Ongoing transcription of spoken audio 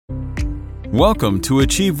Welcome to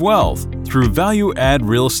Achieve Wealth through value-add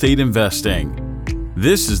real estate investing.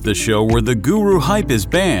 This is the show where the guru hype is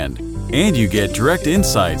banned and you get direct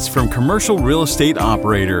insights from commercial real estate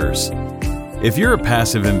operators. If you're a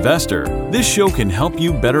passive investor, this show can help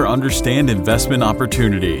you better understand investment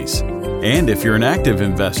opportunities. And if you're an active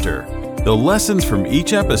investor, the lessons from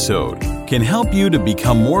each episode can help you to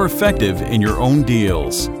become more effective in your own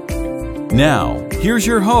deals. Now, here's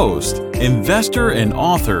your host, investor and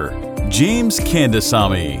author, James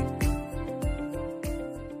Kandasamy.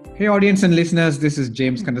 Hey audience and listeners, this is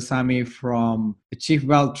James Kandasamy from Achieve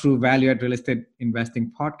Wealth through Value-Add Real Estate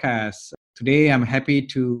Investing Podcast. Today, I'm happy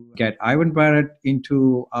to get Ivan Barrett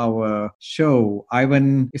into our show.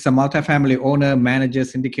 Ivan is a multifamily owner, manager,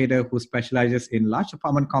 syndicator who specializes in large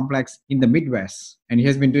apartment complex in the Midwest. And he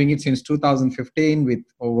has been doing it since 2015 with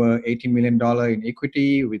over $80 million in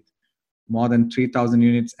equity, with more than 3,000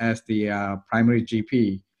 units as the primary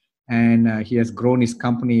GP. And he has grown his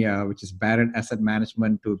company, which is Barrett Asset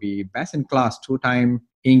Management, to be best in class, two-time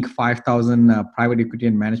Inc. 5,000 private equity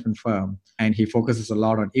and management firm. And he focuses a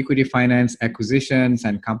lot on equity finance, acquisitions,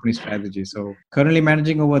 and company strategy. So currently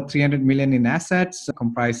managing over 300 million in assets,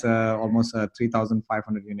 comprise almost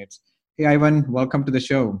 3,500 units. Hey, Ivan, welcome to the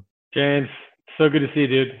show. James, so good to see you,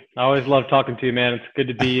 dude. I always love talking to you, man. It's good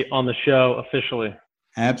to be on the show officially.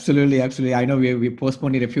 Absolutely. I know we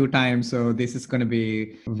postponed it a few times, so this is going to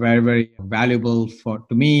be very, very valuable to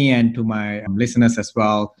me and to my listeners as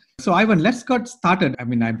well. So Ivan, let's get started. I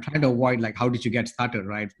mean, I'm trying to avoid how did you get started,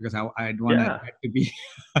 right? Because I don't want to be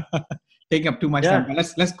taking up too much time. But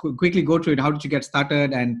let's quickly go through it. How did you get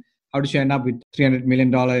started, and how did you end up with $300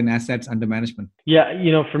 million in assets under management? Yeah,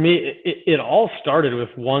 for me, it all started with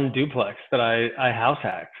one duplex that I house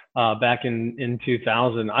hacked. Back in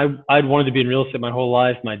 2000. I'd wanted to be in real estate my whole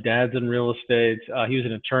life. My dad's in real estate. He was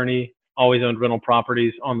an attorney, always owned rental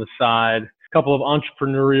properties on the side. A couple of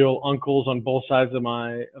entrepreneurial uncles on both sides of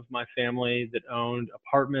my family that owned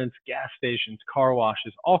apartments, gas stations, car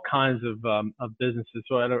washes, all kinds of businesses.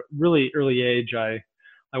 So at a really early age, I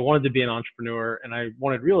wanted to be an entrepreneur, and I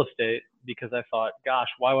wanted real estate because I thought, gosh,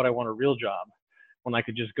 why would I want a real job when I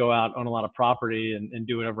could just go out on a lot of property and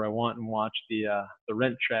do whatever I want and watch the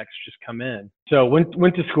rent checks just come in. So went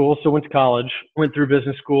to school, went to college, went through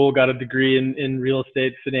business school, got a degree in real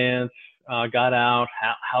estate finance, got out,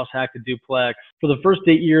 house hacked a duplex. For the first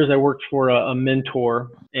 8 years, I worked for a mentor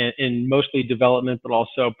in mostly development, but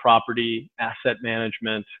also property, asset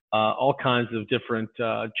management, all kinds of different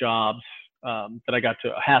jobs hats that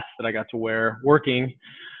I got to wear working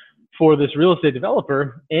for this real estate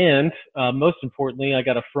developer. And most importantly, I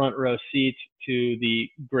got a front row seat to the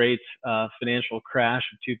great financial crash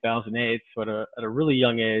of 2008. So at a really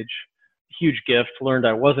young age, huge gift, learned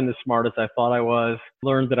I wasn't as smart as I thought I was,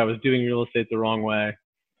 learned that I was doing real estate the wrong way.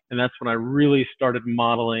 And that's when I really started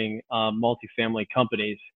modeling multifamily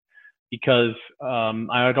companies, because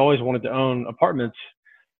I had always wanted to own apartments,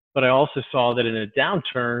 but I also saw that in a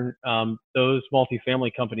downturn, those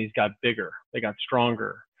multifamily companies got bigger, they got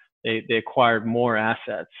stronger. They acquired more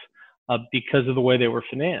assets because of the way they were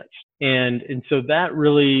financed. And so that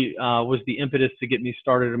really was the impetus to get me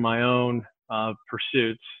started in my own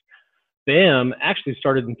pursuits. BAM actually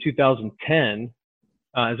started in 2010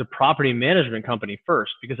 as a property management company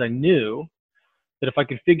first, because I knew that if I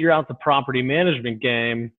could figure out the property management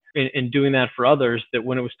game and doing that for others, that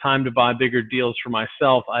when it was time to buy bigger deals for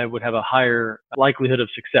myself, I would have a higher likelihood of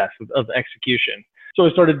success, of execution. So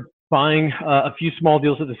I started buying a few small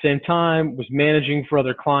deals at the same time, was managing for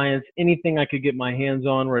other clients, anything I could get my hands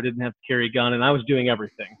on where I didn't have to carry a gun, and I was doing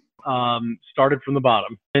everything. Started from the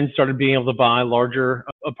bottom and started being able to buy larger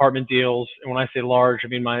apartment deals. And when I say large, I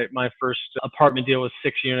mean my first apartment deal was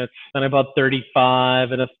 6 units. Then I bought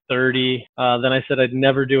 35 and a 30. Then I said I'd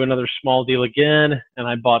never do another small deal again, and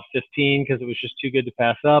I bought 15 because it was just too good to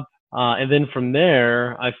pass up. And then from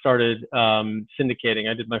there, I started syndicating.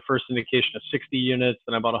 I did my first syndication of 60 units,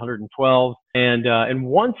 then I bought 112. And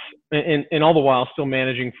all the while still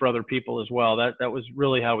managing for other people as well. That was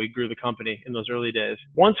really how we grew the company in those early days.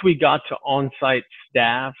 Once we got to on-site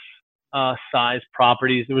staff size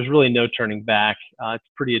properties, there was really no turning back. It's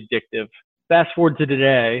pretty addictive. Fast forward to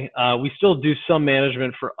today, we still do some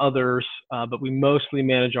management for others, but we mostly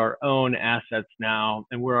manage our own assets now,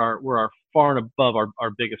 and we're far and above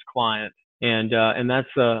our biggest client. And that's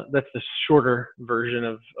the shorter version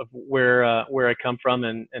of where I come from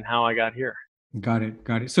and how I got here. Got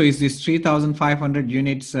it. So is this 3,500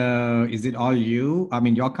 units? Is it all you? I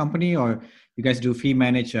mean, your company, or you guys do fee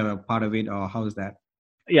manage part of it, or how is that?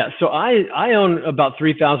 Yeah, so I own about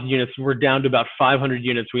 3,000 units. We're down to about 500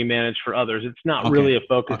 units we manage for others. It's not really a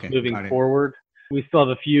focus moving forward. We still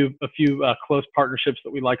have a few close partnerships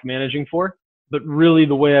that we like managing for. But really,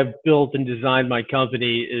 the way I've built and designed my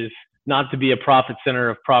company is not to be a profit center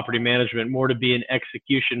of property management, more to be an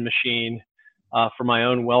execution machine for my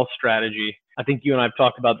own wealth strategy. I think you and I have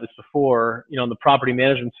talked about this before. On the property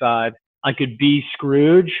management side, I could be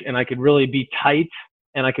Scrooge and I could really be tight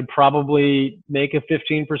and I could probably make a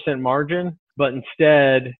 15% margin, but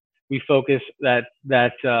instead we focus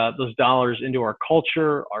those dollars into our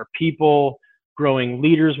culture, our people, growing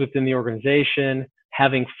leaders within the organization,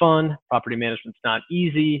 having fun. Property management's not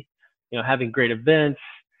easy, having great events,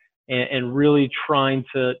 and really trying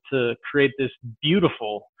to create this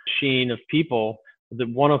beautiful machine of people that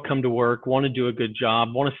want to come to work, want to do a good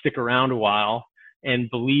job, want to stick around a while, and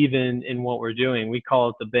believe in what we're doing. We call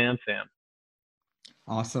it the BAM fam.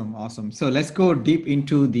 Awesome. So let's go deep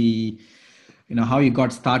into the, how you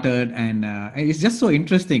got started, and it's just so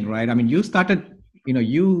interesting, right? I mean, you started,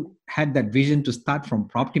 you had that vision to start from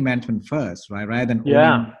property management first, right? Rather than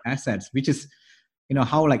owning assets, which is,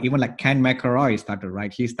 how even Ken McElroy started,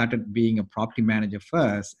 right? He started being a property manager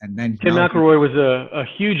first, and then Ken McElroy was a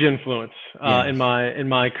huge influence in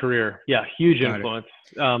my career. Yeah, huge influence.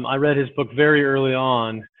 I read his book very early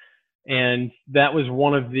on, and that was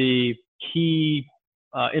one of the key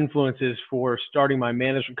influences for starting my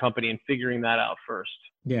management company and figuring that out first.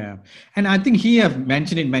 Yeah. And I think he have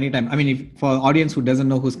mentioned it many times. I mean, for audience who doesn't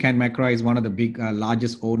know who's Ken McElroy, is one of the big,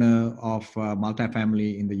 largest owner of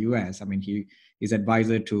multifamily in the US. I mean, he is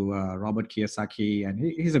advisor to Robert Kiyosaki, and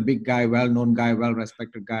he's a big guy, well-known guy,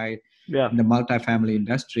 well-respected guy in the multifamily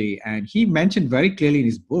industry. And he mentioned very clearly in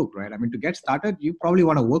his book, right? I mean, to get started, you probably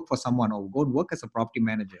want to work for someone or go and work as a property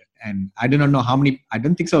manager. And I do not know I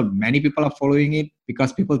don't think so many people are following it,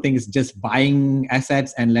 because people think it's just buying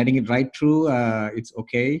assets and letting it ride through. It's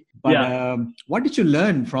okay. But what did you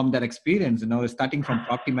learn from that experience, starting from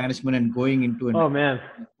property management and going into an owner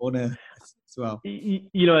as well?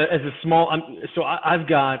 As a small, I've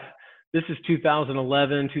got, this is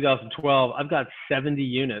 2011, 2012. I've got 70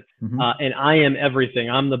 units, and I am everything.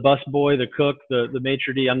 I'm the bus boy, the cook, the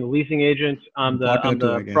maitre d'. I'm the leasing agent. I'm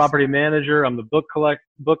the property manager. I'm the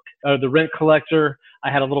the rent collector. I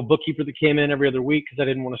had a little bookkeeper that came in every other week because I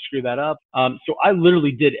didn't want to screw that up. So I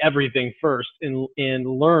literally did everything first and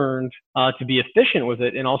learned to be efficient with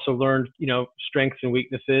it, and also learned, strengths and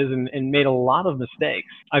weaknesses, and made a lot of mistakes.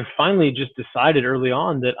 I finally just decided early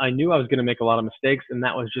on that I knew I was going to make a lot of mistakes, and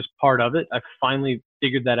that was just part of it. I finally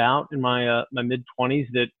figured that out in my mid-20s,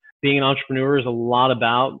 that being an entrepreneur is a lot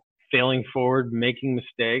about failing forward, making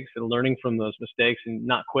mistakes, and learning from those mistakes and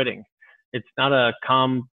not quitting. It's not a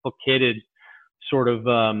complicated sort of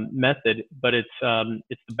method, but it's the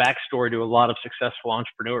backstory to a lot of successful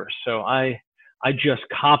entrepreneurs. So I just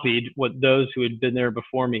copied what those who had been there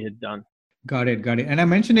before me had done. Got it. And I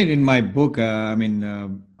mentioned it in my book.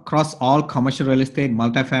 Across all commercial real estate,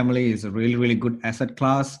 multifamily is a really, really good asset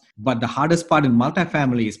class. But the hardest part in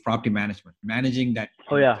multifamily is property management. Managing that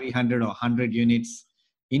 300 or 100 units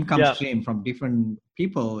income stream from different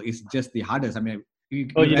people is just the hardest. I mean,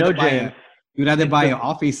 you'd rather buy an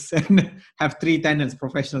office and have 3 tenants,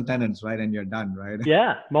 professional tenants, right? And you're done, right?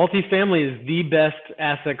 Yeah. Multifamily is the best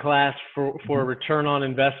asset class for return on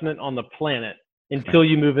investment on the planet until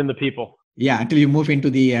you move in the people. Yeah, until you move into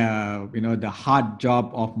the the hard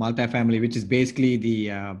job of multifamily, which is basically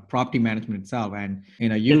the property management itself. And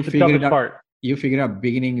you figured out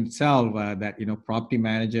beginning itself that property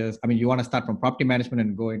managers. I mean, you want to start from property management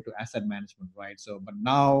and go into asset management, right? So, but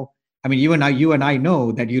now, I mean, you and I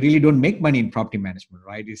know that you really don't make money in property management,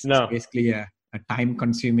 right? It's basically a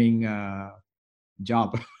time-consuming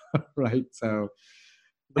job, right? So,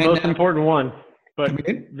 the most important one, but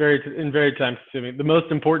very time-consuming. The most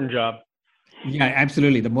important job. Yeah,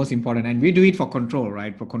 absolutely. The most important. And we do it for control,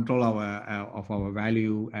 right? For control of our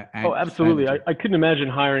value. Oh, absolutely. I couldn't imagine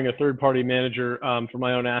hiring a third-party manager for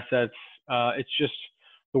my own assets. It's just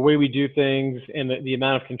the way we do things and the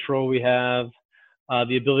amount of control we have,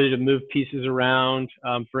 the ability to move pieces around.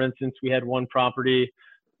 For instance, we had one property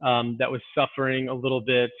that was suffering a little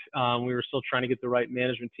bit. We were still trying to get the right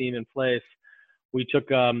management team in place. We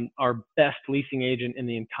took our best leasing agent in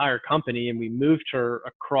the entire company and we moved her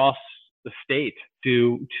across the state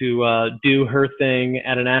to do her thing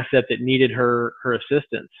at an asset that needed her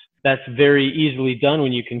assistance. That's very easily done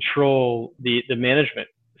when you control the management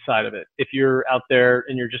side of it. If you're out there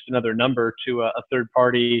and you're just another number to a third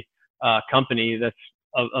party company, that's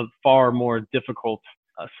a far more difficult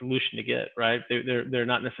solution to get, right? They're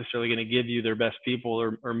not necessarily going to give you their best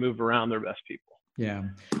people or move around their best people. Yeah.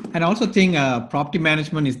 And I also think property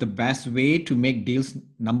management is the best way to make deals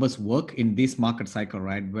numbers work in this market cycle,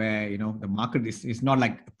 right? Where, the market is not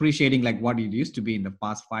like appreciating like what it used to be in the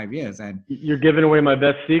past 5 years. And You're giving away my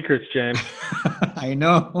best secrets, James. I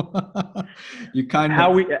know. You can't.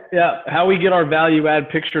 How we get our value add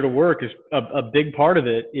picture to work is a big part of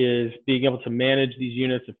it is being able to manage these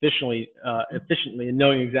units efficiently and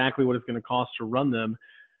knowing exactly what it's going to cost to run them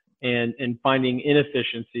and finding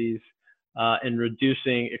inefficiencies and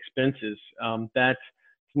reducing expenses. That's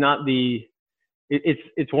not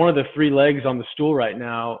it's one of the three legs on the stool right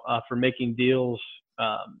now for making deals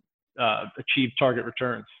achieve target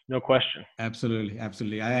returns. No question. Absolutely,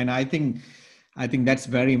 absolutely. And I think that's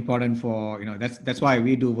very important for, that's why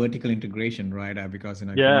we do vertical integration, right? Because,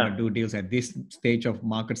 if you want to do deals at this stage of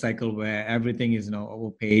market cycle where everything is,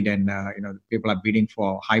 overpaid and, people are bidding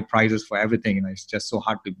for high prices for everything, it's just so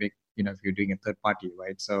hard to make, if you're doing a third party,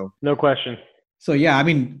 right? So no question. So yeah, I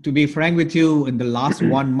mean, to be frank with you, in the last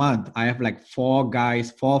 1 month, I have like four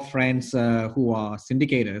friends who are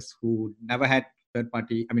syndicators who never had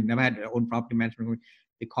never had their own property management.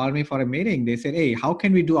 They called me for a meeting. They said, "Hey, how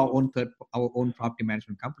can we do our own property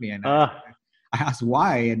management company?" And I asked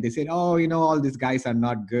why, and they said, "Oh, all these guys are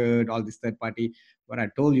not good. All this third party." What I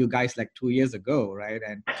told you guys like 2 years ago, right?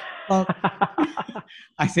 And well,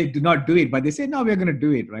 I said, "Do not do it," but they said, "No, we're going to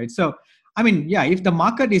do it," right? So. I mean, yeah, if the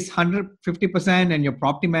market is 150% and your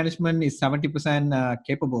property management is 70%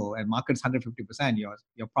 capable and market is 150%,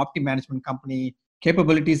 your property management company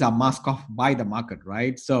capabilities are masked off by the market,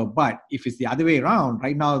 right? So, but if it's the other way around,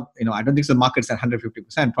 right now, I don't think the market's at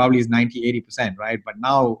 150%, probably is 90, 80%, right? But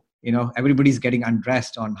now, everybody's getting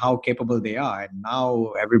undressed on how capable they are. And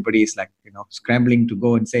now everybody's like, scrambling to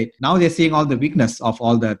go and say, now they're seeing all the weakness of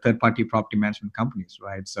all the third-party property management companies,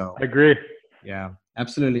 right? So I agree. Yeah,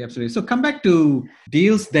 absolutely. So come back to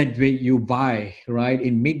deals that you buy, right,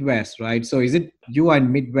 in Midwest, right? So is it you are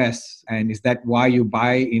in Midwest, and is that why you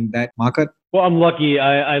buy in that market? Well, I'm lucky.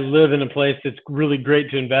 I live in a place that's really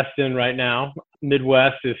great to invest in right now.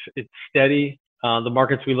 Midwest it's steady. The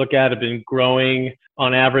markets we look at have been growing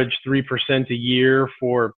on average 3% a year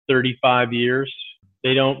for 35 years.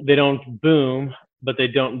 They don't boom, but they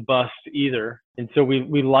don't bust either. And so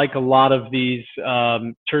we like a lot of these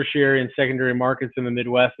tertiary and secondary markets in the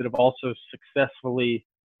Midwest that have also successfully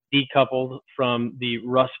decoupled from the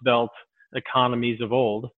Rust Belt economies of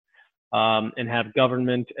old and have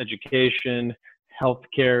government, education,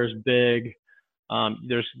 healthcare is big.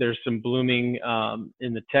 There's some blooming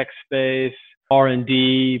in the tech space,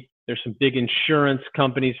 R&D. There's some big insurance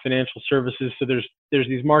companies, financial services. So there's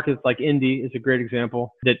these markets like Indy is a great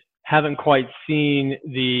example that haven't quite seen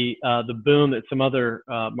the boom that some other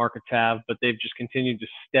markets have, but they've just continued to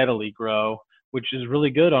steadily grow, which is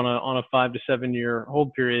really good on a 5 to 7 year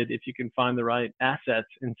hold period if you can find the right assets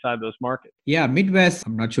inside those markets. Yeah, Midwest,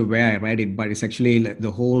 I'm not sure where I read it, but it's actually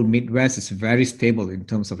the whole Midwest is very stable in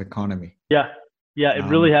terms of economy. Yeah, it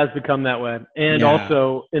really has become that way. And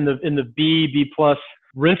also in the B plus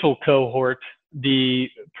rental cohort, the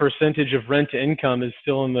percentage of rent to income is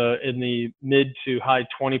still in the mid to high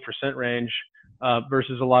 20% range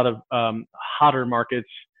versus a lot of hotter markets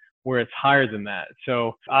where it's higher than that.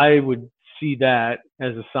 So I would see that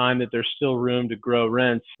as a sign that there's still room to grow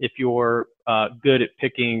rents if you're good at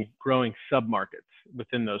picking growing submarkets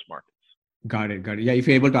within those markets. Got it. Yeah, if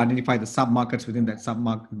you're able to identify the submarkets within that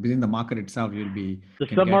submarket, within the market itself, you'll be the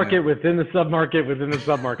submarket within the submarket within the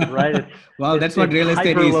submarket, right? Well, that's what real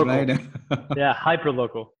estate is, right? Yeah,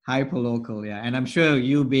 hyperlocal. Hyperlocal, yeah. And I'm sure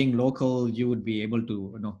you being local, you would be able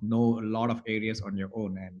to know a lot of areas on your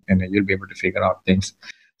own, and you'll be able to figure out things.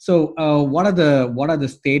 So, what are the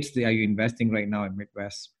states that are you investing right now in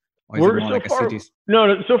Midwest? Or is it more like cities?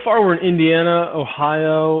 No, so far we're in Indiana,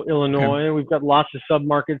 Ohio, Illinois. Okay. We've got lots of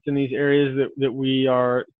submarkets in these areas that we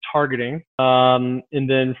are targeting. And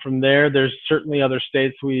then from there, there's certainly other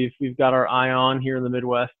states we've got our eye on here in the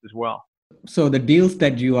Midwest as well. So the deals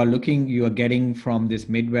that you are getting from this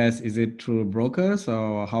Midwest, is it through brokers,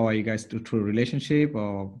 or how are you guys through relationship,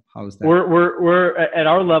 or how is that? We're at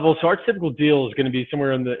our level. So our typical deal is going to be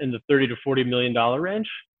somewhere in the $30 to $40 million range.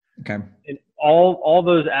 Okay. And all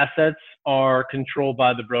those assets are controlled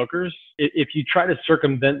by the brokers. If you try to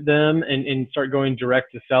circumvent them and start going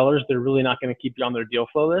direct to sellers, they're really not going to keep you on their deal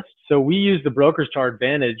flow list. So we use the brokers to our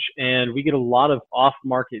advantage, and we get a lot of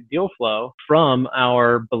off-market deal flow from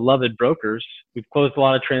our beloved brokers. We've closed a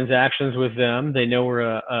lot of transactions with them. They know we're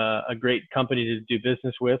a great company to do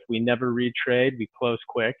business with. We never retrade. We close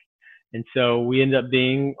quick. And so we end up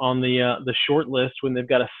being on the short list when they've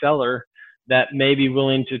got a seller that may be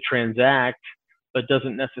willing to transact, but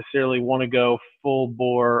doesn't necessarily want to go full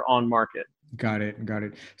bore on market. Got it. Got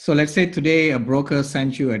it. So let's say today a broker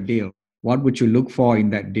sent you a deal. What would you look for in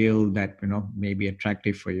that deal that, may be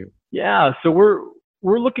attractive for you? Yeah, so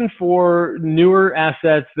we're looking for newer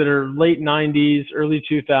assets that are late 90s, early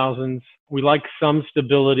 2000s. We like some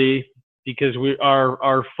stability because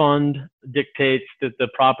our fund dictates that the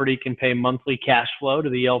property can pay monthly cash flow to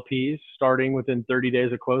the LPs starting within 30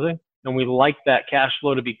 days of closing. And we like that cash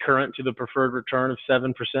flow to be current to the preferred return of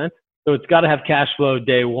 7%. So it's got to have cash flow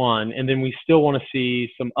day one. And then we still want to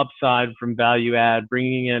see some upside from value add,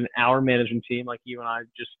 bringing in our management team, like you and I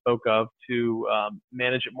just spoke of, to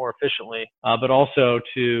manage it more efficiently, but also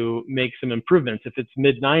to make some improvements. If it's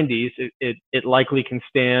mid 90s, it likely can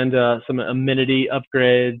stand some amenity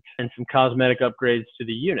upgrades and some cosmetic upgrades to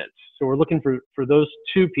the units. So we're looking for those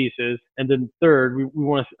two pieces. And then third, we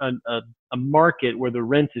want a market where the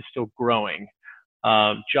rent is still growing.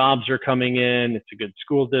 Jobs are coming in. It's a good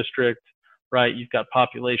school district, right? You've got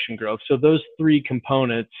population growth. So those three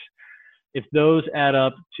components, if those add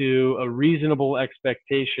up to a reasonable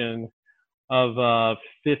expectation of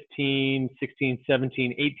 15, 16,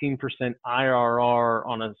 17, 18% IRR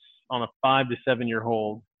on a 5 to 7 year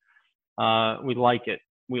hold, we like it.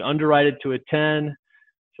 We underwrite it to a 10.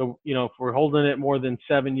 So, if we're holding it more than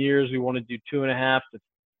 7 years, we want to do 2.5 to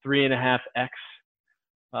 3.5x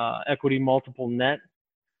equity multiple net,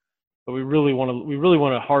 but we really want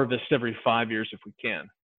to harvest every 5 years if we can.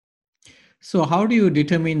 So how do you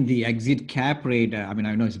determine the exit cap rate? I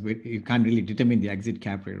know you can't really determine the exit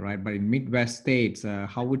cap rate, right? But in Midwest states,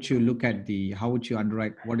 how would you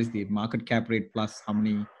underwrite? What is the market cap rate plus how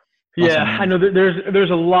many? Yeah, I know that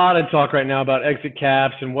there's a lot of talk right now about exit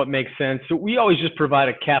caps and what makes sense. So we always just provide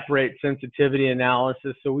a cap rate sensitivity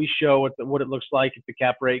analysis. So we show what it looks like if the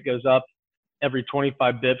cap rate goes up every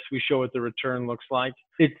 25 bips. We show what the return looks like.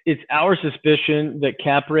 It's our suspicion that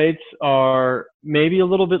cap rates are maybe a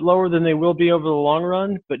little bit lower than they will be over the long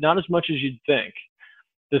run, but not as much as you'd think.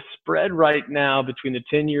 The spread right now between the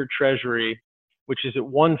 10-year Treasury, which is at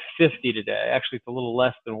 150 today, actually it's a little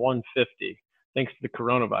less than 150, thanks to the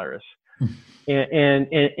coronavirus,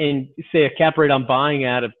 and say a cap rate I'm buying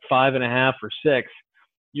at of 5.5 or 6,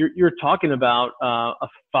 you're talking about a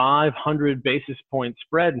 500 basis point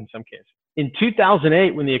spread in some cases. In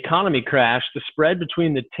 2008, when the economy crashed, the spread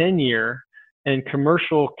between the 10-year and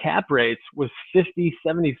commercial cap rates was 50,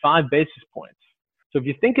 75 basis points. So if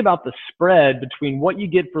you think about the spread between what you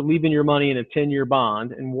get for leaving your money in a 10-year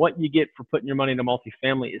bond and what you get for putting your money in a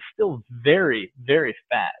multifamily is still very, very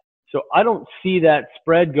fat. So I don't see that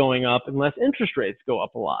spread going up unless interest rates go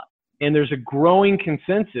up a lot. And there's a growing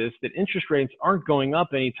consensus that interest rates aren't going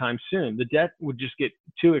up anytime soon. The debt would just get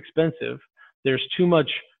too expensive. There's too much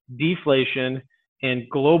deflation and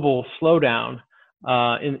global slowdown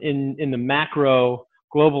in the macro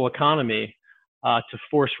global economy to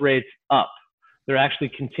force rates up. They're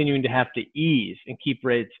actually continuing to have to ease and keep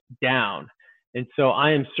rates down. And so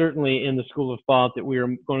I am certainly in the school of thought that we are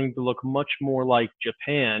going to look much more like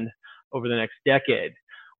Japan over the next decade.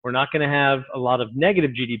 We're not going to have a lot of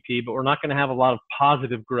negative GDP, but we're not going to have a lot of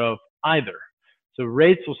positive growth either. So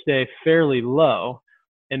rates will stay fairly low,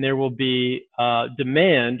 and there will be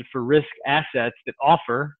demand for risk assets that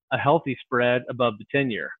offer a healthy spread above the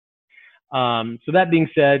 10-year. So that being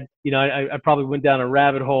said, I probably went down a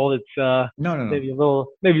rabbit hole. It's maybe a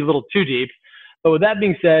little too deep. But with that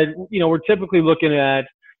being said, we're typically looking at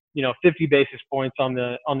 50 basis points on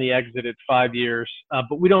the exit at 5 years.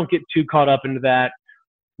 But we don't get too caught up into that.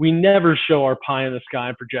 We never show our pie in the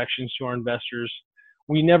sky projections to our investors.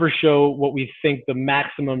 We never show what we think the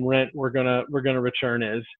maximum rent we're gonna return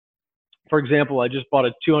is. For example, I just bought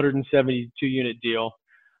a 272 unit deal,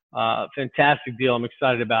 fantastic deal I'm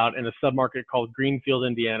excited about, in a submarket called Greenfield,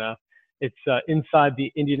 Indiana. It's inside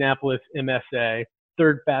the Indianapolis MSA,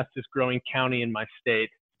 third fastest growing county in my state.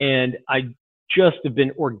 And I just have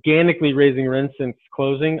been organically raising rent since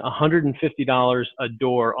closing, $150 a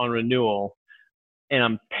door on renewal, and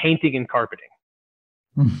I'm painting and carpeting.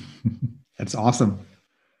 That's awesome.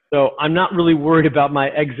 So I'm not really worried about my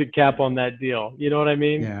exit cap on that deal. You know what I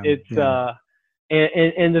mean? Yeah,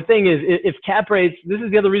 and the thing is, if cap rates, this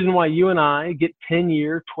is the other reason why you and I get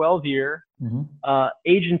 10-year, 12-year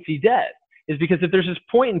agency debt, is because if there's this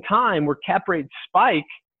point in time where cap rates spike,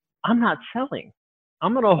 I'm not selling.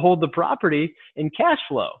 I'm going to hold the property in cash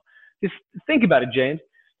flow. Just think about it, James.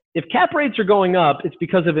 If cap rates are going up, it's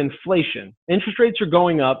because of inflation. Interest rates are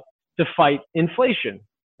going up to fight inflation.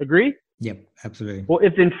 Agree? Yep, absolutely. Well,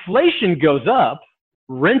 if inflation goes up,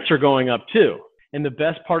 rents are going up too. And the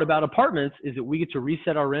best part about apartments is that we get to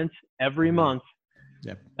reset our rents every month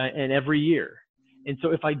and every year. And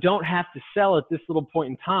so if I don't have to sell at this little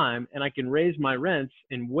point in time and I can raise my rents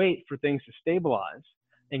and wait for things to stabilize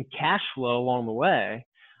and cash flow along the way,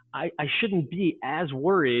 I shouldn't be as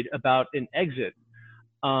worried about an exit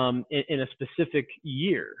in a specific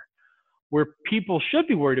year. Where people should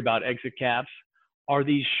be worried about exit caps are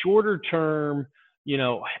these shorter term,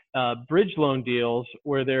 bridge loan deals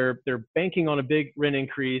where they're banking on a big rent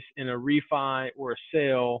increase in a refi or a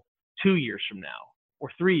sale 2 years from now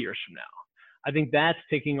or 3 years from now. I think that's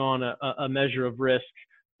taking on a measure of risk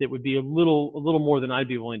that would be a little more than I'd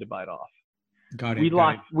be willing to bite off. Got it.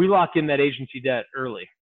 We lock in that agency debt early.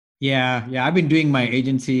 Yeah. I've been doing my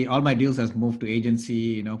agency. All my deals has moved to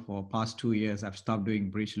agency. For past 2 years, I've stopped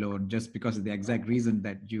doing bridge loan just because of the exact reason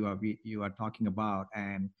that you are talking about.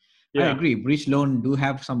 And I agree, bridge loan do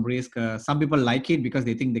have some risk. Some people like it because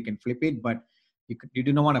they think they can flip it, but you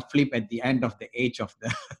do not want to flip at the end of the age of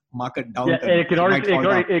the market downturn. Yeah, and it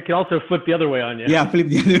can also flip the other way on you. Yeah, flip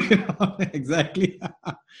the other way on. Exactly.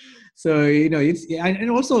 So, it's, and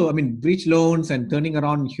also, I mean, bridge loans and turning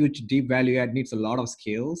around huge deep value add needs a lot of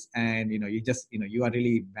skills. And, you are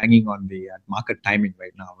really banging on the market timing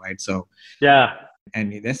right now, right? So, yeah.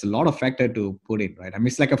 And there's a lot of factor to put in, right? I mean,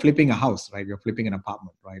 it's like flipping a house, right? You're flipping an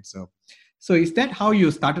apartment, right? So is that how you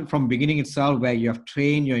started from beginning itself, where you have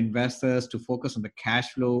trained your investors to focus on the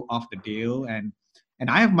cash flow of the deal? And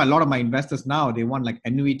I have a lot of my investors now, they want like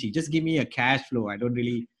annuity. Just give me a cash flow. I don't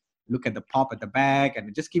really look at the pop at the back,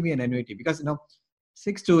 and just give me an annuity, because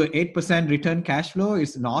 6 to 8% return cash flow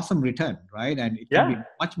is an awesome return, right? And it can be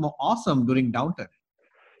much more awesome during downturn.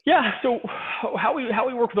 Yeah. So how we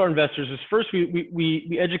work with our investors is, first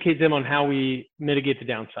we educate them on how we mitigate the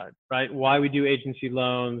downside, right? Why we do agency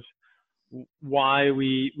loans, why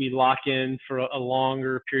we lock in for a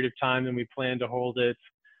longer period of time than we plan to hold it.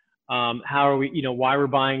 How are we, why we're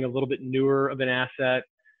buying a little bit newer of an asset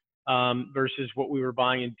versus what we were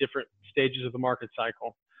buying in different stages of the market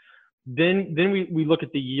cycle. Then we look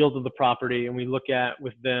at the yield of the property, and we look at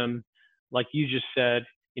with them, like you just said,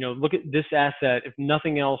 look at this asset. If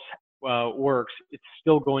nothing else works, it's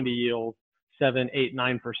still going to yield 7, 8,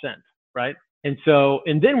 9%, right? And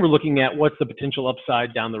then we're looking at what's the potential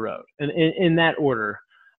upside down the road, and in that order,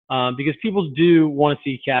 because people do want to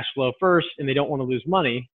see cash flow first, and they don't want to lose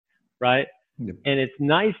money, right? Yep. And it's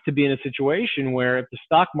nice to be in a situation where if the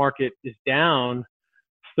stock market is down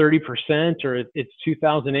 30% or it's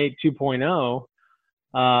 2008 2.0,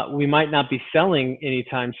 we might not be selling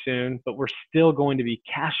anytime soon, but we're still going to be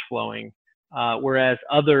cash flowing, whereas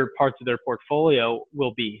other parts of their portfolio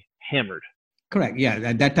will be hammered. Correct. Yeah.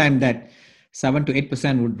 At that time, that 7 to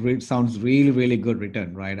 8% sounds really, really good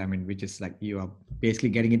return, right? I mean, which is like you are basically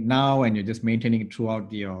getting it now, and you're just maintaining it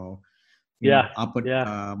throughout your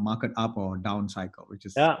market up or down cycle, which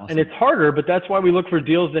is awesome. And it's harder, but that's why we look for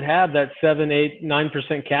deals that have that 7, 8,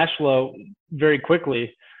 9% cash flow very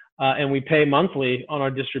quickly, and we pay monthly on our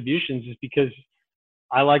distributions, is because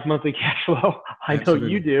I like monthly cash flow. I know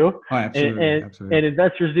you do. Oh, absolutely. And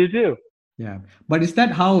investors do too. Yeah. But is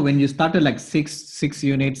that how, when you started like six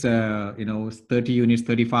units, 30 units,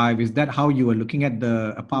 35, is that how you were looking at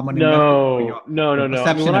the apartment? No.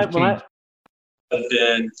 Perception of change?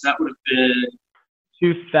 That would have been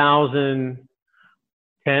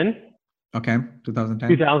 2010. Okay. 2010.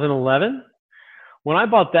 2011. When I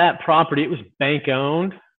bought that property, it was bank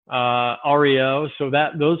owned, REO. So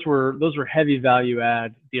those were heavy value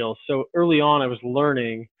add deals. So early on, I was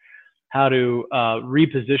learning how to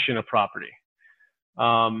reposition a property,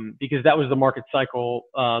 because that was the market cycle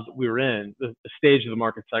that we were in, the stage of the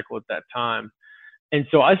market cycle at that time. And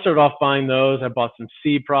so I started off buying those. I bought some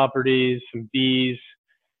C properties, some Bs,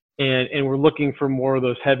 and we're looking for more of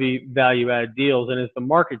those heavy value add deals. And as the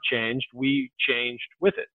market changed, we changed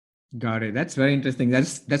with it. Got it. That's very interesting.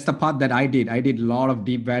 That's the part that I did. I did a lot of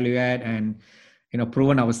deep value add and,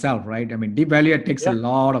 proven ourselves, right? I mean, deep value add takes a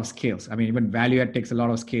lot of skills. I mean, even value add takes a lot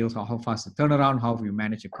of skills. How fast the turnaround, how you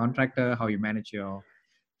manage a contractor, how you manage your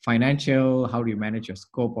financial, how do you manage your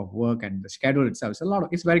scope of work and the schedule itself.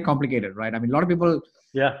 It's very complicated, right? I mean, a lot of people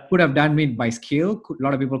could have done it by skill. A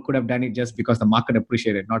lot of people could have done it just because the market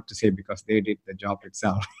appreciated, not to say because they did the job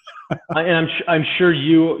itself. And I'm sure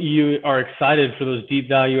you are excited for those deep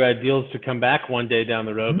value add deals to come back one day down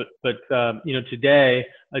the road. Mm-hmm. But today,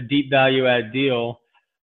 a deep value add deal,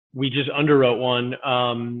 we just underwrote one.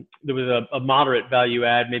 There was a moderate value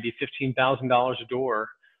add, maybe $15,000 a door.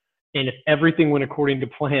 And if everything went according to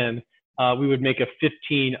plan, we would make a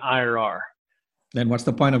 15 IRR. Then what's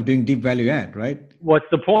the point of doing deep value add, right? What's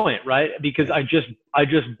the point, right? Because I just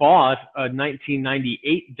bought a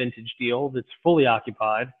 1998 vintage deal that's fully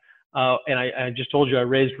occupied. And I just told you I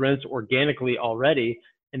raised rents organically already.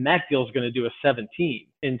 and that deal is going to do a 17.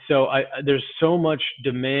 And so there's so much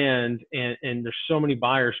demand, and there's so many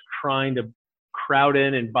buyers trying to crowd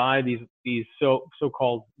in and buy these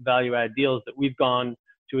so-called value add deals that we've gone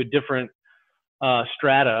to a different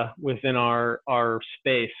strata within our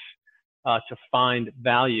space to find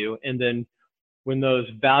value. And then when those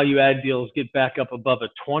value add deals get back up above a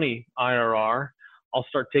 20 IRR, I'll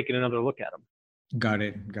start taking another look at them. Got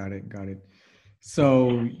it.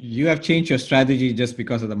 So you have changed your strategy just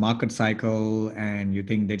because of the market cycle, and you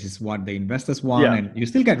think that is what the investors want, Yeah. and you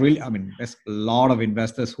still get there's a lot of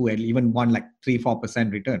investors who even want like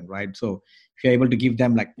 3-4% return, right? So if you're able to give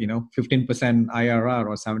them 15% IRR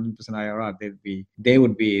or 17% IRR, they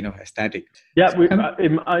would be ecstatic. Yeah,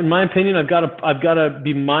 in my opinion, I've got to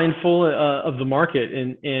be mindful of the market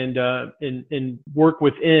and work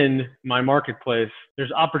within my marketplace.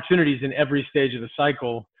 There's opportunities in every stage of the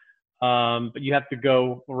cycle. But you have to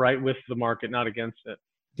go right with the market, not against it.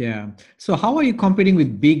 Yeah. So how are you competing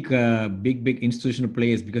with big institutional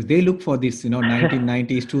players? Because they look for this,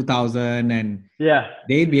 1990s, 2000, and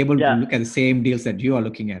they'll be able to look at the same deals that you are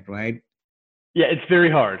looking at, right? Yeah, it's very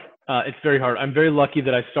hard. I'm very lucky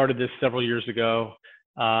that I started this several years ago,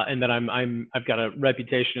 and that I've got a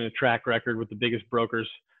reputation and a track record with the biggest brokers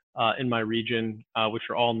in my region, which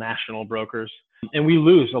are all national brokers, and we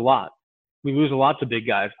lose a lot. We lose a lot to big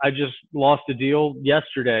guys. I just lost a deal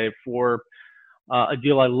yesterday for a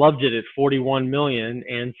deal. I loved it at 41 million,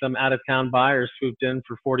 and some out-of-town buyers swooped in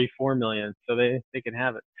for 44 million, so they can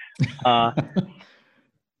have it.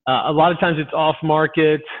 A lot of times it's off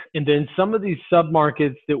market, and then some of these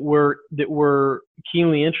sub-markets that we're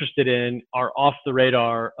keenly interested in are off the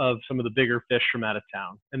radar of some of the bigger fish from out of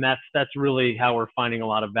town, and that's really how we're finding a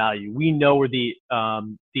lot of value. We know where the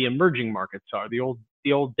emerging markets are, the old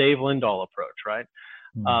Dave Lindahl approach, right?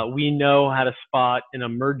 We know how to spot an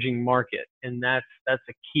emerging market, and that's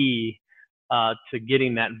a key to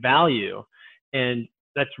getting that value. And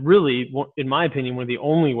that's really, in my opinion, one of the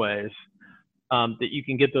only ways that you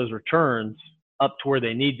can get those returns up to where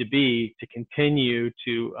they need to be to continue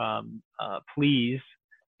to please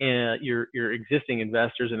your existing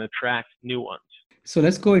investors and attract new ones. So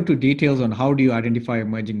let's go into details on how do you identify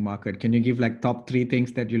emerging market. Can you give top 3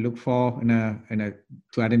 things that you look for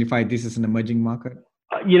to identify this is an emerging market?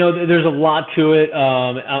 There's a lot to it.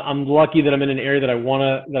 I'm lucky that I'm in an area that I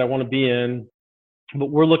want to be in,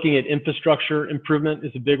 but we're looking at infrastructure improvement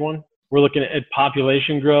is a big one. We're looking at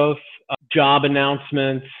population growth, job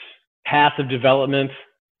announcements, path of development.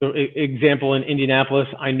 So, example, in Indianapolis,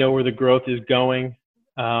 I know where the growth is going.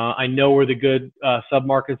 I know where the good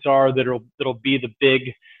submarkets are that'll be the big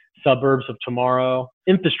suburbs of tomorrow.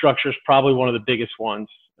 Infrastructure is probably one of the biggest ones.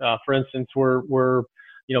 For instance, we're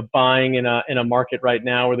buying in a market right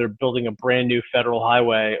now where they're building a brand new federal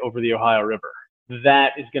highway over the Ohio River.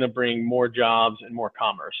 That is going to bring more jobs and more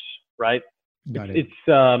commerce, right? Got it.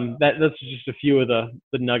 That's just a few of the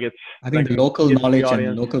nuggets. I think the local knowledge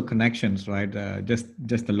and local connections, right? Just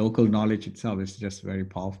the local knowledge itself is just very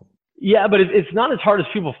powerful. Yeah, but it's not as hard as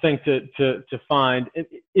people think to find.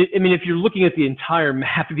 I mean, if you're looking at the entire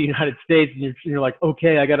map of the United States and you're like,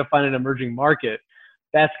 okay, I got to find an emerging market,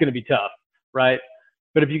 that's going to be tough, right?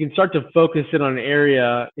 But if you can start to focus in on an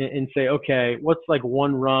area and say, okay, what's like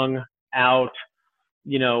one rung out?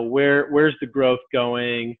 Where's the growth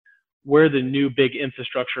going? Where are the new big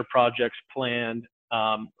infrastructure projects planned?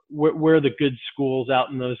 Where are the good schools out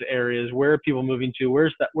in those areas? Where are people moving to? Where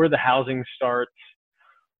the housing starts?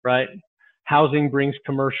 Right? Housing brings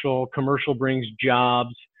commercial brings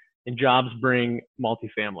jobs, and jobs bring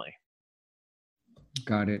multifamily.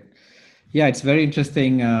 Got it. Yeah, it's very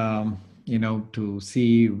interesting, to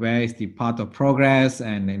see where is the path of progress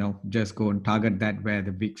and, just go and target that where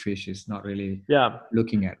the big fish is not really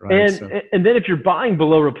looking at, right? And then if you're buying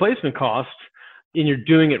below replacement cost and you're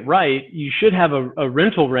doing it right, you should have a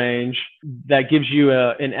rental range that gives you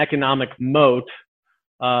an economic moat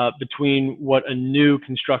between what a new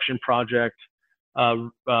construction project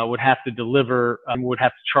would have to deliver, would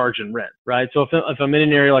have to charge and rent, right? So if I'm in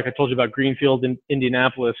an area like I told you about Greenfield in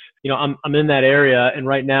Indianapolis, I'm in that area, and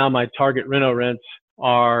right now my target reno rents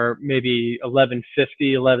are maybe $1,150,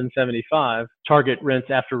 $1,175 target rents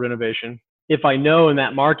after renovation. If I know in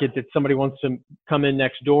that market that somebody wants to come in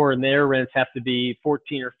next door and their rents have to be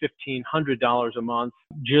 $1,400 or $1,500 a month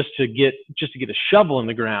just to get a shovel in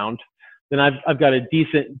the ground, then I've got a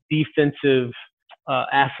decent defensive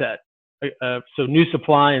asset. So new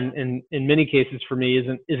supply in many cases for me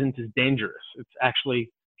isn't as dangerous. It's actually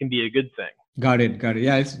can be a good thing. Got it.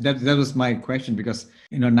 Yeah, that was my question because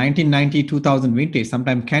 1990, 2000 vintage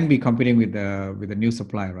sometimes can be competing with the new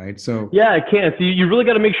supply, right? So yeah, it can. So you really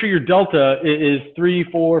got to make sure your delta is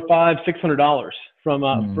 $300, $400, $500, $600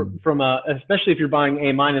 from especially if you're buying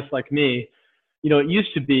A- like me. It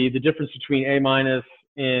used to be the difference between A-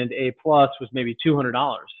 and A+ was maybe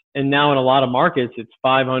 $200, and now in a lot of markets it's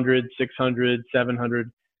 500, 600,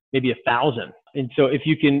 700, maybe 1,000. And so if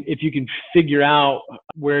you can figure out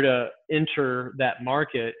where to enter that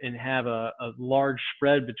market and have a large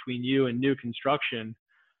spread between you and new construction,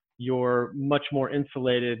 you're much more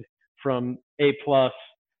insulated from A+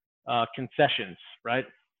 concessions, right?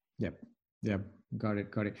 Yep. Got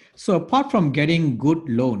it. So apart from getting good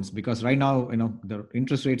loans, because right now, the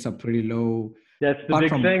interest rates are pretty low. That's the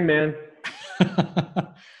big thing, man.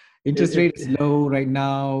 Interest rate is low right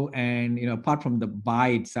now, and apart from the buy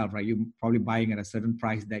itself, right? You're probably buying at a certain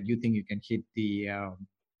price that you think you can hit the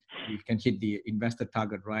investor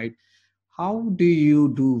target, right? How do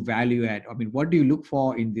you do value add? I mean, what do you look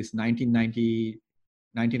for in this 1990s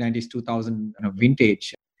 2000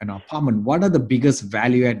 vintage apartment? What are the biggest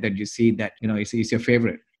value add that you see that is your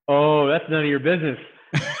favorite? Oh, that's none of your business.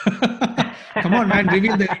 Come on, man!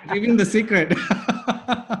 Reveal the secret.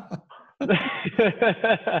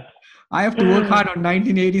 I have to work hard on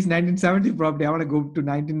 1980s, 1970s property. I want to go to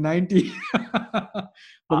 1990.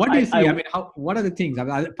 But what do you see? What are the things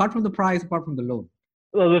apart from the price, apart from the loan?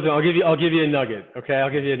 Well, listen, I'll give you a nugget. Okay, I'll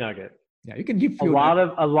give you a nugget. Yeah, you can give a lot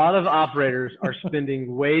of operators are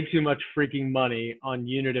spending way too much freaking money on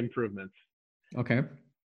unit improvements. Okay.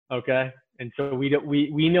 And so we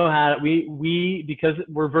know how we because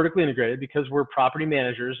we're vertically integrated, because we're property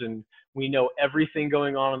managers and we know everything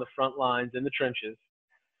going on the front lines in the trenches.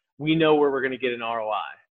 We know where we're going to get an ROI.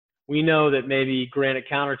 We know that maybe granite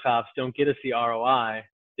countertops don't get us the ROI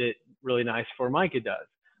that really nice Formica does.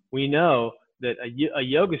 We know that a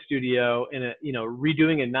yoga studio in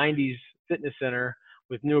redoing a 90s fitness center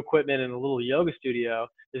with new equipment and a little yoga studio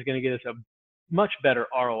is going to get us a much better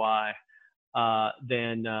ROI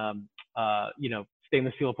than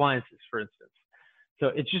stainless steel appliances, for instance. So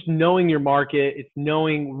it's just knowing your market. It's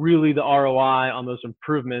knowing really the ROI on those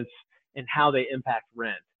improvements and how they impact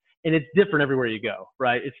rent. And it's different everywhere you go,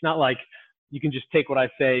 right? It's not like you can just take what I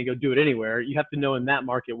say and go do it anywhere. You have to know in that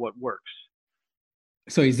market what works.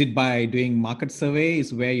 So is it by doing market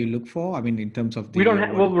surveys where you look for? I mean, in terms of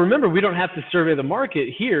remember, we don't have to survey the market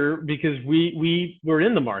here because we're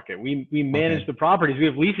in the market. We manage the properties. We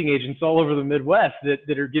have leasing agents all over the Midwest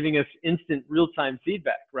that are giving us instant real-time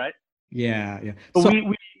feedback, right? Yeah.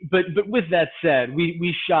 But but with that said,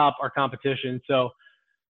 we shop our competition. So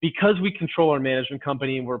because we control our management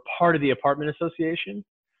company and we're part of the apartment association,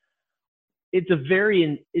 it's a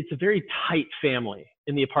very tight family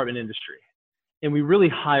in the apartment industry. And we really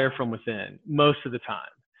hire from within most of the time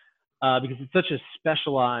because it's such a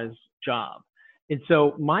specialized job. And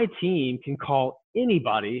so my team can call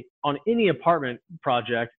anybody on any apartment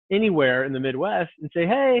project anywhere in the Midwest and say,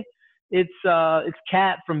 hey, it's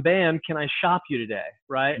Kat from BAM. Can I shop you today?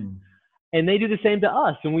 Right. Mm. And they do the same to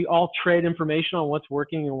us. And we all trade information on what's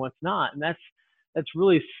working and what's not. And that's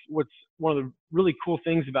really what's one of the really cool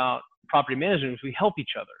things about property management is we help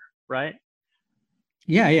each other. Right.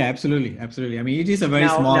 Yeah, absolutely. I mean, it is a very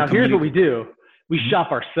small community. Now, here's what we do. We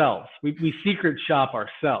shop ourselves. We secret shop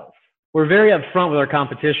ourselves. We're very upfront with our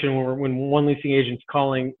competition when one leasing agent's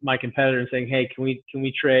calling my competitor and saying, hey, can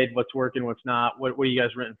we trade what's working, what's not? What are you guys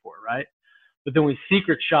renting for, right? But then we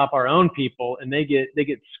secret shop our own people, and they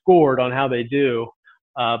get scored on how they do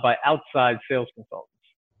by outside sales consultants.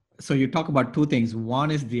 So you talk about two things.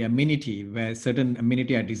 One is the amenity, where certain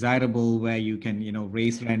amenity are desirable, where you can,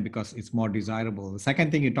 raise rent because it's more desirable. The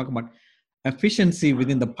second thing you talk about efficiency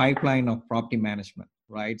within the pipeline of property management,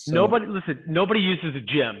 right? So, nobody uses a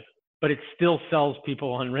gym, but it still sells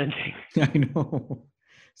people on renting. I know.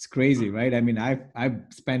 It's crazy, right? I mean, I've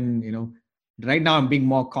spent, right now I'm being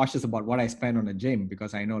more cautious about what I spend on a gym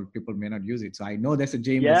because I know people may not use it. So I know there's a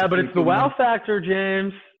gym. Yeah, but it's the wow factor,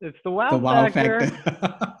 James. It's the wow factor.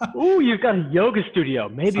 Ooh, you've got a yoga studio.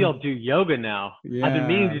 Maybe I'll do yoga now. Yeah. I've been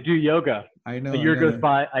meaning to do yoga. I know. A year goes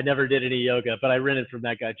by. I never did any yoga, but I rented from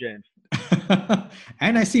that guy, James.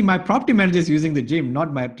 And I see my property managers using the gym,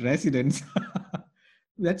 not my residents.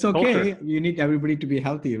 That's okay. Culture. You need everybody to be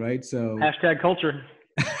healthy, right? So # culture.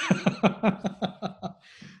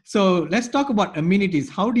 So let's talk about amenities.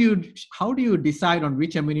 How do you decide on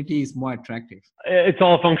which amenity is more attractive? It's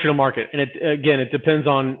all a functional market, and it depends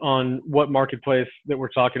on what marketplace that we're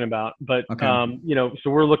talking about. But okay. So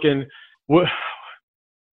we're looking.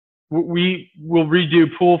 We will redo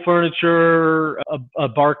pool furniture. A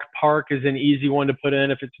bark park is an easy one to put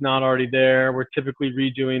in if it's not already there. We're typically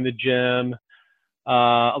redoing the gym.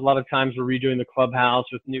 A lot of times we're redoing the clubhouse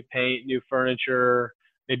with new paint, new furniture,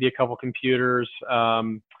 maybe a couple computers.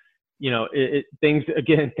 Things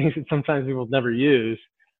that sometimes people never use,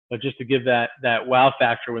 but just to give that wow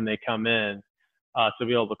factor when they come in, to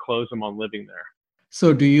be able to close them on living there.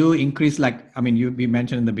 So do you increase, we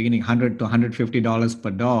mentioned in the beginning, $100 to $150 per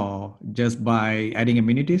door just by adding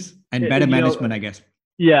amenities and better management, I guess?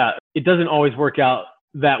 Yeah, it doesn't always work out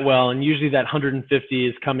that well. And usually that 150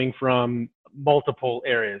 is coming from multiple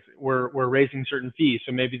areas. We're raising certain fees.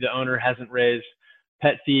 So maybe the owner hasn't raised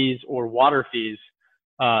pet fees or water fees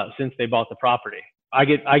since they bought the property. I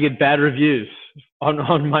get bad reviews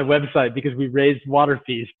on my website because we raised water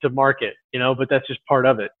fees to market, but that's just part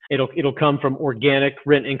of it. It'll come from organic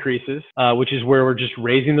rent increases, which is where we're just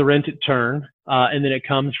raising the rent at turn. And then it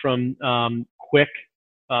comes from quick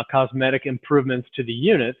cosmetic improvements to the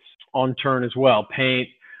units on turn as well. Paint,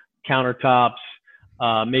 countertops,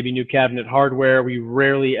 maybe new cabinet hardware. We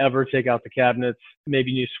rarely ever take out the cabinets,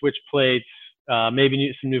 maybe new switch plates,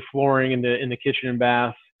 maybe some new flooring in the kitchen and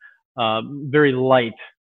bath. Very light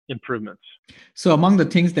improvements. So among the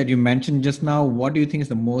things that you mentioned just now, what do you think is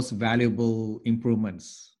the most valuable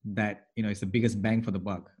improvements that, is the biggest bang for the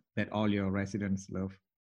buck that all your residents love?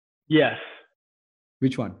 Yes.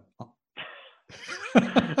 Which one? Oh.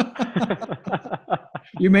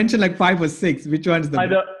 You mentioned like 5 or 6. Which one's the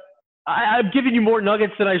best? I've given you more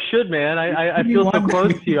nuggets than I should, man. I feel so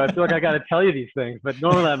close to you. I feel like I got to tell you these things, but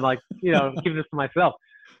normally I'm like, giving this to myself.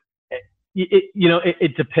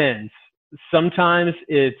 It depends. Sometimes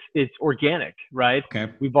it's organic, right? Okay.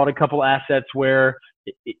 We bought a couple assets where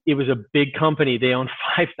it was a big company. They owned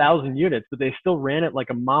 5,000 units, but they still ran it like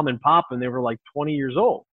a mom and pop, and they were like 20 years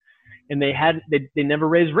old. And they never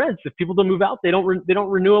raised rents. If people don't move out, they don't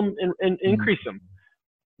renew them and increase them.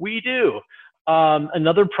 We do.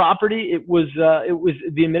 Another property, it was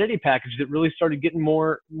the amenity package that really started getting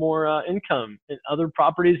more income. In other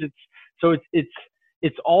properties,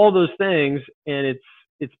 it's all those things, and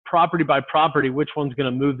it's property by property, which one's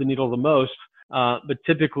going to move the needle the most. But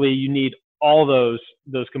typically you need all those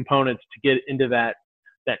components to get into that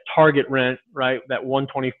target rent, right? That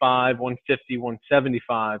 125, 150,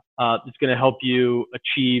 175, it's going to help you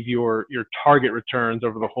achieve your target returns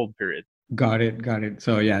over the hold period. Got it.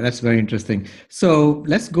 So yeah, that's very interesting. So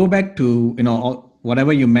let's go back to,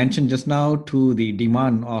 whatever you mentioned just now, to the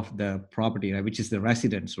demand of the property, right, which is the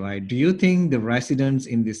residents, right? Do you think the residents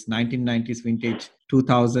in this 1990s vintage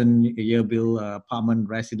 2000 year bill apartment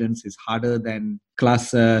residence is harder than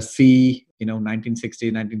class C,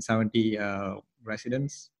 1960, 1970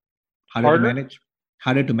 residents? Harder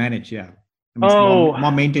to manage, yeah.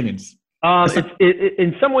 More maintenance.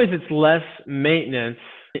 In some ways it's less maintenance.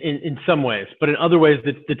 In some ways, but in other ways,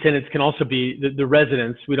 the tenants can also be the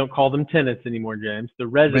residents. We don't call them tenants anymore, James. The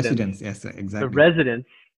residents. Yes, exactly. The residents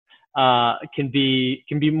can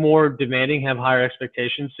be more demanding, have higher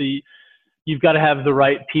expectations. So you've got to have the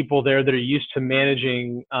right people there that are used to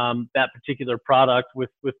managing that particular product with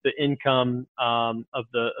the income of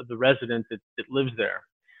the resident that lives there.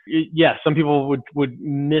 Yeah, some people would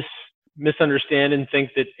misunderstand and think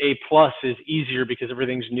that A+ is easier because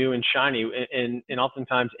everything's new and shiny, and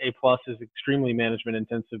oftentimes A+ is extremely management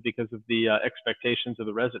intensive because of the expectations of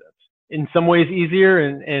the residents. In some ways easier,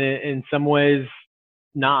 and in some ways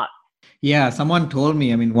not. Yeah, someone told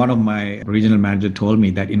me, one of my regional manager told me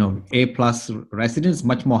that, A+ residents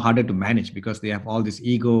much more harder to manage because they have all this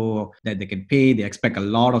ego that they can pay. They expect a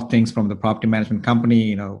lot of things from the property management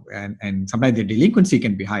company, and sometimes the delinquency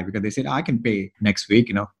can be high because they said, I can pay next week,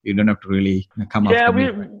 you don't have to really come up. Yeah,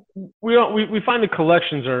 we find the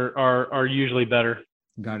collections are usually better.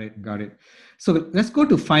 Got it. So let's go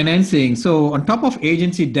to financing. So on top of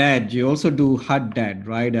agency debt, you also do HUD debt,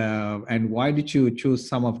 right? And why did you choose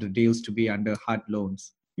some of the deals to be under HUD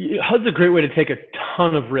loans? HUD's a great way to take a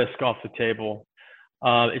ton of risk off the table.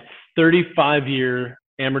 It's 35-year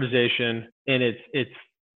amortization, and it's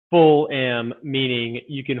full AM, meaning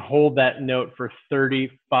you can hold that note for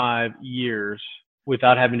 35 years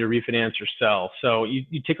without having to refinance or sell. So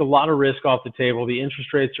you take a lot of risk off the table. The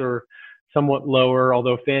interest rates are somewhat lower,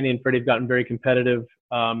 although Fannie and Freddie have gotten very competitive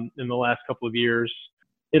in the last couple of years.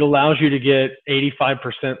 It allows you to get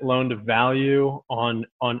 85% loan to value on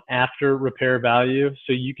after repair value,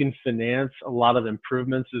 so you can finance a lot of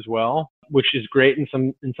improvements as well, which is great in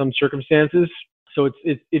some circumstances. So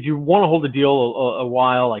it's if you want to hold a deal a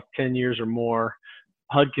while, like 10 years or more,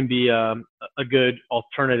 HUD can be a good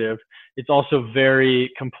alternative. It's also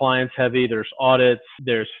very compliance heavy. There's audits,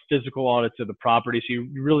 there's physical audits of the property. So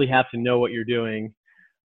you really have to know what you're doing.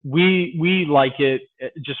 We like it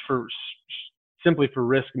just simply for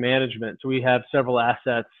risk management. So we have several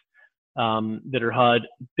assets that are HUD.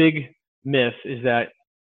 Big myth is that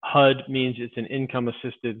HUD means it's an income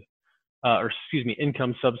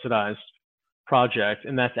subsidized project,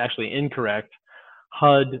 and that's actually incorrect.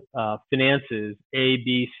 HUD finances A,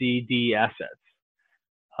 B, C, D assets.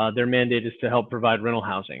 Their mandate is to help provide rental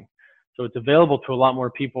housing. So it's available to a lot more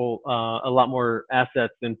people, a lot more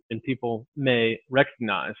assets than people may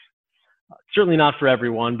recognize. Certainly not for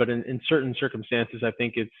everyone, but in certain circumstances, I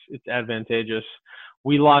think it's advantageous.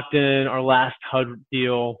 We locked in our last HUD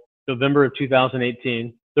deal November of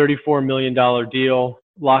 2018, $34 million deal,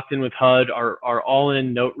 locked in with HUD. Our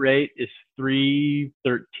all-in note rate is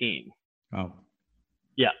 3.13. Wow.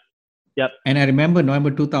 Yeah. Yep. And I remember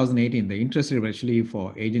November 2018, the interest rate actually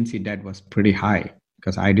for agency debt was pretty high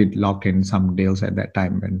because I did lock in some deals at that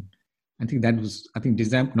time. And I think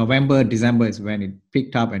November, December is when it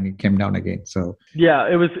picked up and it came down again. So yeah,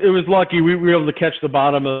 it was lucky. We were able to catch the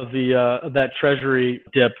bottom of that treasury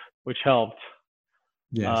dip, which helped.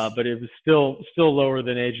 yes. But it was still lower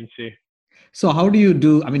than agency. So how do you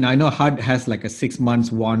do? I mean, I know HUD has like a 6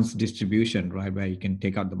 months once distribution, right, where you can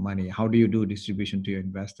take out the money. How do you do distribution to your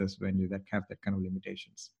investors when you have that kind of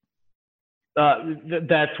limitations?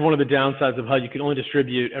 That's one of the downsides of HUD. You can only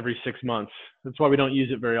distribute every 6 months. That's why we don't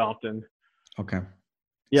use it very often. Okay.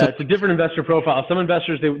 Yeah, it's a different investor profile. Some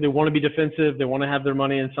investors, they want to be defensive. They want to have their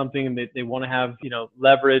money in something, and they want to have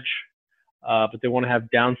leverage, but they want to have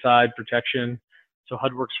downside protection. So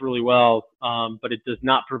HUD works really well, but it does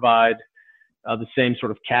not provide the same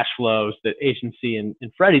sort of cash flows that agency and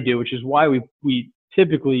Freddie do, which is why we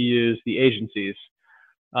typically use the agencies.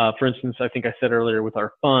 For instance, I think I said earlier with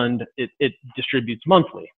our fund, it distributes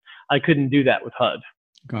monthly. I couldn't do that with HUD.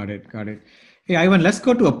 Got it. Hey, Ivan, let's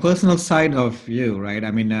go to a personal side of you, right?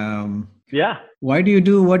 I mean, yeah. Why do you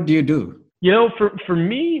do what do you do? For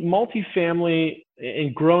me, multifamily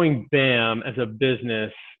and growing BAM as a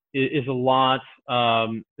business is a lot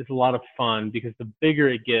of fun, because the bigger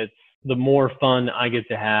it gets, the more fun I get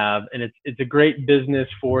to have. And it's a great business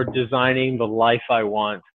for designing the life I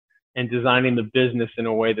want and designing the business in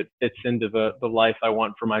a way that fits into the life I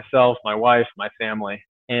want for myself, my wife, my family.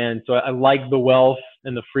 And so I like the wealth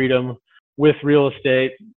and the freedom with real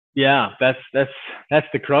estate. Yeah, that's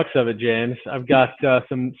the crux of it, James. I've got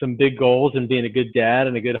some big goals in being a good dad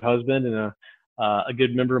and a good husband and a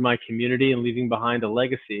good member of my community and leaving behind a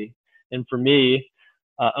legacy. And for me,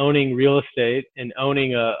 owning real estate and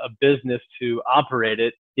owning a business to operate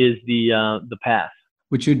it is the path.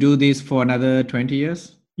 Would you do this for another 20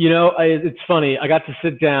 years? It's funny. I got to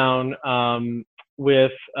sit down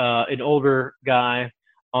with an older guy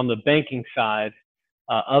on the banking side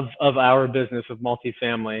of our business of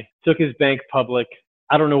multifamily. Took his bank public.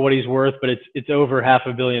 I don't know what he's worth, but it's over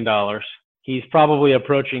 $500 million. He's probably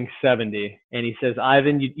approaching 70. And he says,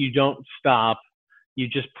 Ivan, you don't stop. You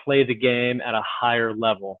just play the game at a higher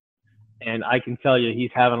level. And I can tell you, he's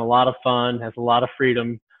having a lot of fun, has a lot of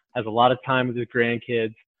freedom, has a lot of time with his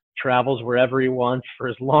grandkids, travels wherever he wants for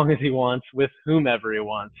as long as he wants with whomever he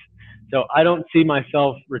wants. So I don't see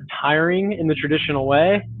myself retiring in the traditional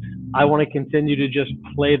way. I want to continue to just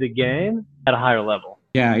play the game at a higher level.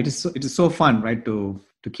 Yeah, it is so fun, right? To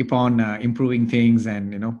keep on improving things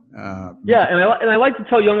and, Yeah. And I like to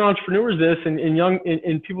tell young entrepreneurs this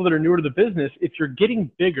and people that are newer to the business, if you're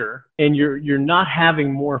getting bigger and you're not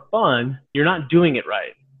having more fun, you're not doing it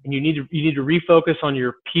right. And you need to refocus on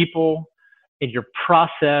your people and your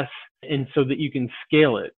process, and so that you can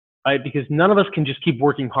scale it, right? Because none of us can just keep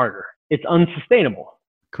working harder. It's unsustainable.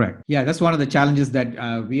 Correct. Yeah, that's one of the challenges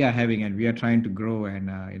that we are having, and we are trying to grow.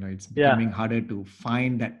 And it's becoming harder to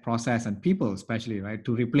find that process and people, especially, right,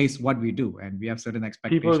 to replace what we do. And we have certain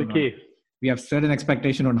expectations. People are the key. We have certain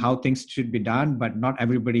expectation on how things should be done, but not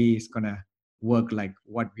everybody is gonna work like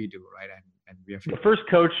what we do, right? And we have the first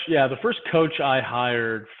coach I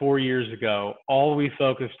hired 4 years ago, all we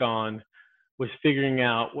focused on was figuring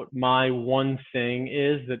out what my one thing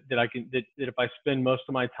is that if I spend most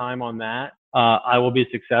of my time on that, I will be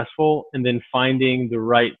successful, and then finding the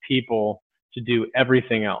right people to do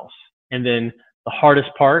everything else. And then the hardest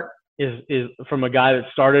part is from a guy that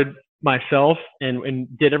started myself and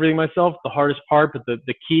did everything myself, the hardest part, but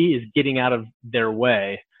the key is getting out of their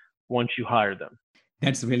way once you hire them.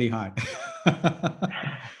 That's really hard.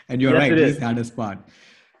 And you're right, it's the hardest part.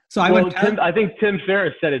 So I think Tim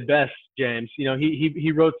Ferriss said it best, James.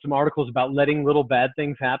 He wrote some articles about letting little bad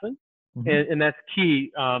things happen. Mm-hmm. And that's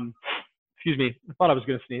key. Excuse me, I thought I was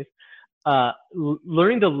going to sneeze.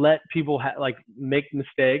 Learning to let people make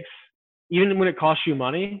mistakes, even when it costs you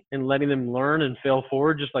money, and letting them learn and fail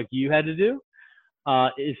forward, just like you had to do,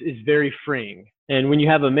 is very freeing. And when you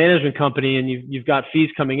have a management company and you've got fees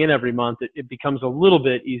coming in every month, it becomes a little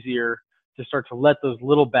bit easier to start to let those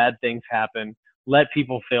little bad things happen, let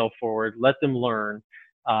people fail forward, let them learn,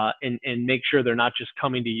 and make sure they're not just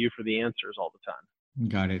coming to you for the answers all the time.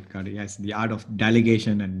 Got it. Yes, the art of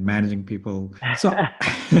delegation and managing people. So,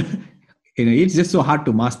 it's just so hard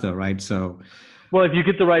to master, right? So, well, if you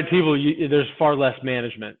get the right people, there's far less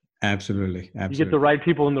management. Absolutely. You get the right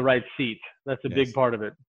people in the right seat. That's a big part of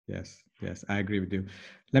it. Yes, I agree with you.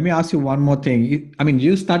 Let me ask you one more thing.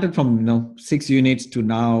 You started from 6 units to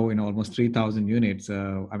now almost 3,000 units.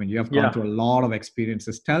 You have gone through a lot of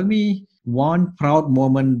experiences. Tell me one proud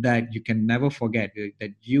moment that you can never forget,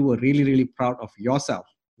 that you were really, really proud of yourself,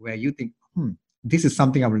 where you think, this is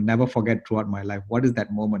something I will never forget throughout my life. What is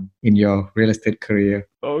that moment in your real estate career?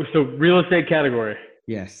 Oh, so real estate category.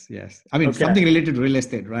 Yes. Something related to real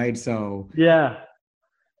estate, right? So yeah.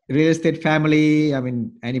 Real estate, family,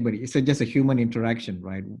 anybody. It's just a human interaction,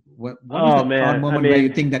 right? What is that proud moment where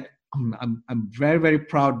you think that I'm very, very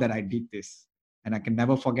proud that I did this, and I can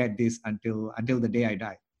never forget this until the day I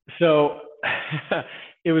die? So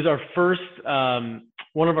it was our first,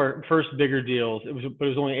 one of our first bigger deals. But it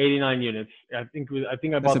was only 89 units. I think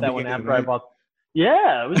I bought that one after I bought.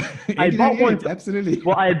 Yeah, it was. I bought one. Absolutely.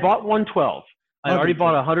 Well, I had bought 112. I already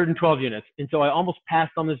bought 112 units. And so I almost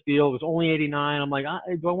passed on this deal. It was only 89. I'm like,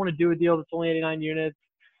 do I want to do a deal that's only 89 units?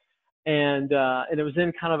 And it was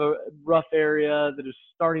in kind of a rough area that was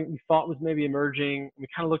starting, we thought was maybe emerging. We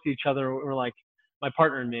kind of looked at each other and we were like, my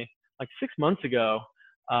partner and me, like 6 months ago,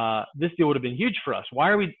 this deal would have been huge for us. Why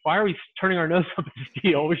are we turning our nose up at this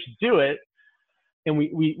deal? We should do it. And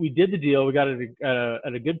we did the deal. We got it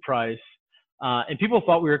at a good price. And people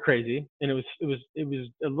thought we were crazy, and it was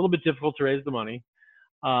a little bit difficult to raise the money.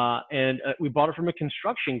 And we bought it from a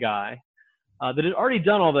construction guy that had already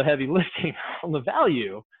done all the heavy lifting on the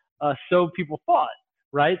value. So people thought,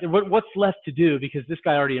 right? And what's left to do, because this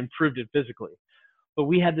guy already improved it physically. But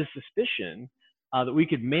we had this suspicion that we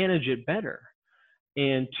could manage it better.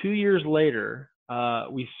 And 2 years later,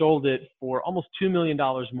 we sold it for almost $2 million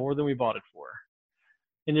more than we bought it for.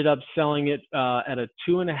 Ended up selling it at a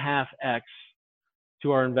 2.5x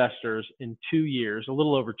to our investors in 2 years, a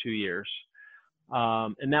little over 2 years.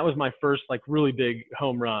 And that was my first really big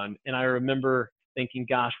home run. And I remember thinking,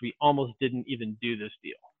 gosh, we almost didn't even do this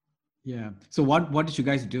deal. Yeah. So what did you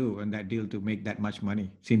guys do in that deal to make that much money,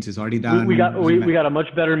 since it's already done? We got a much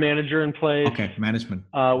better manager in place. Okay, management.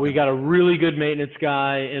 We got a really good maintenance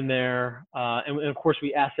guy in there, and of course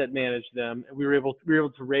we asset managed them. And we were able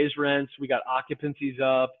to raise rents. We got occupancies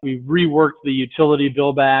up. We reworked the utility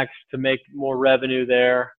bill backs to make more revenue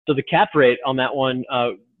there. So the cap rate on that one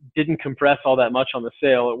didn't compress all that much on the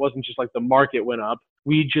sale. It wasn't just like the market went up.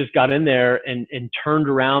 We just got in there and turned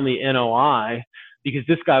around the NOI, because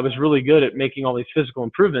this guy was really good at making all these physical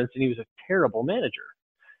improvements, and he was a terrible manager.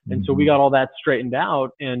 And so we got all that straightened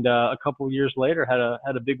out, and a couple of years later had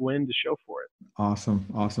a big win to show for it. Awesome.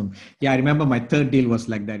 Yeah, I remember my third deal was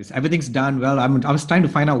like that. Everything's done well. I was trying to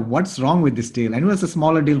find out what's wrong with this deal. I know it's a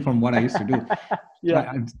smaller deal from what I used to do. Yeah.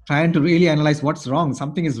 I'm trying to really analyze what's wrong.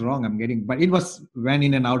 Something is wrong. But it went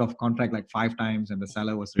in and out of contract like 5 times, and the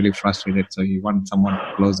seller was really frustrated. So he wanted someone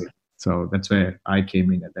to close it. So that's where I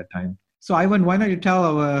came in at that time. So Ivan, why don't you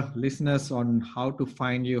tell our listeners on how to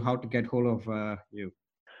find you, how to get hold of you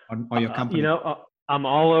or your company? I'm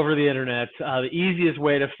all over the internet. The easiest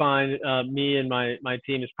way to find me and my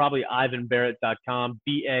team is probably ivanbarratt.com,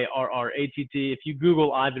 Barratt. If you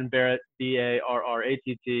Google Ivan Barratt,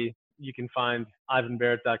 Barratt, you can find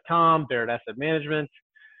ivanbarratt.com, Barratt Asset Management,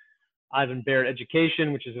 Ivan Barratt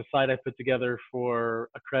Education, which is a site I put together for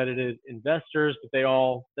accredited investors, but they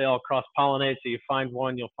all cross-pollinate. So you find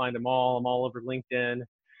one, you'll find them all. I'm all over LinkedIn.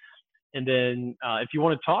 And then if you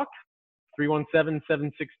want to talk,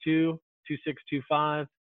 317-762-2625,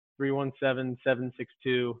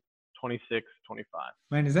 317-762-2625.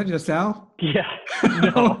 Man, is that your cell? Yeah.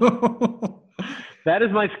 No. That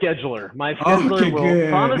is my scheduler. My scheduler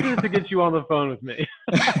promises to get you on the phone with me.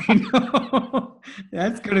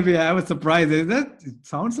 That's going to be, I was surprised. It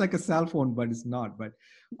sounds like a cell phone, but it's not. But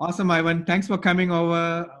awesome, Ivan. Thanks for coming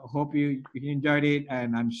over. Hope you enjoyed it.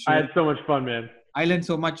 And I'm sure I had so much fun, man. I learned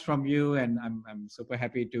so much from you, and I'm super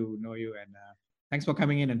happy to know you. And thanks for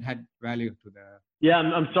coming in and had value to the. Yeah,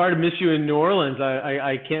 I'm sorry to miss you in New Orleans.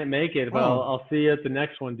 I can't make it, but I'll see you at the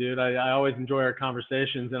next one, dude. I always enjoy our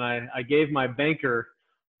conversations, and I gave my banker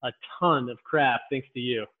a ton of crap thanks to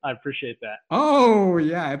you. I appreciate that. Oh,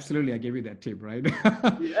 yeah, absolutely. I gave you that tip, right?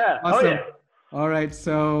 Yeah. Awesome. Oh, yeah. All right.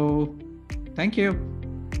 So thank you.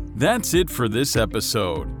 That's it for this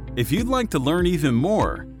episode. If you'd like to learn even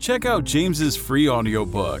more, check out James's free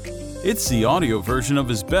audiobook. It's the audio version of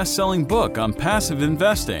his best-selling book on passive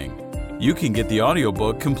investing. You can get the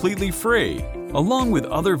audiobook completely free, along with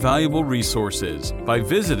other valuable resources by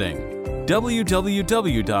visiting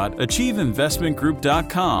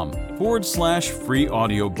www.achieveinvestmentgroup.com/free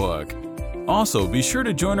audiobook. Also, be sure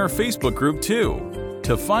to join our Facebook group too.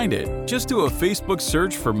 To find it, just do a Facebook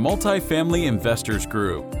search for Multifamily Investors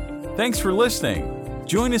Group. Thanks for listening.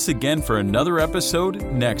 Join us again for another episode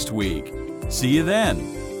next week. See you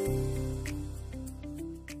then.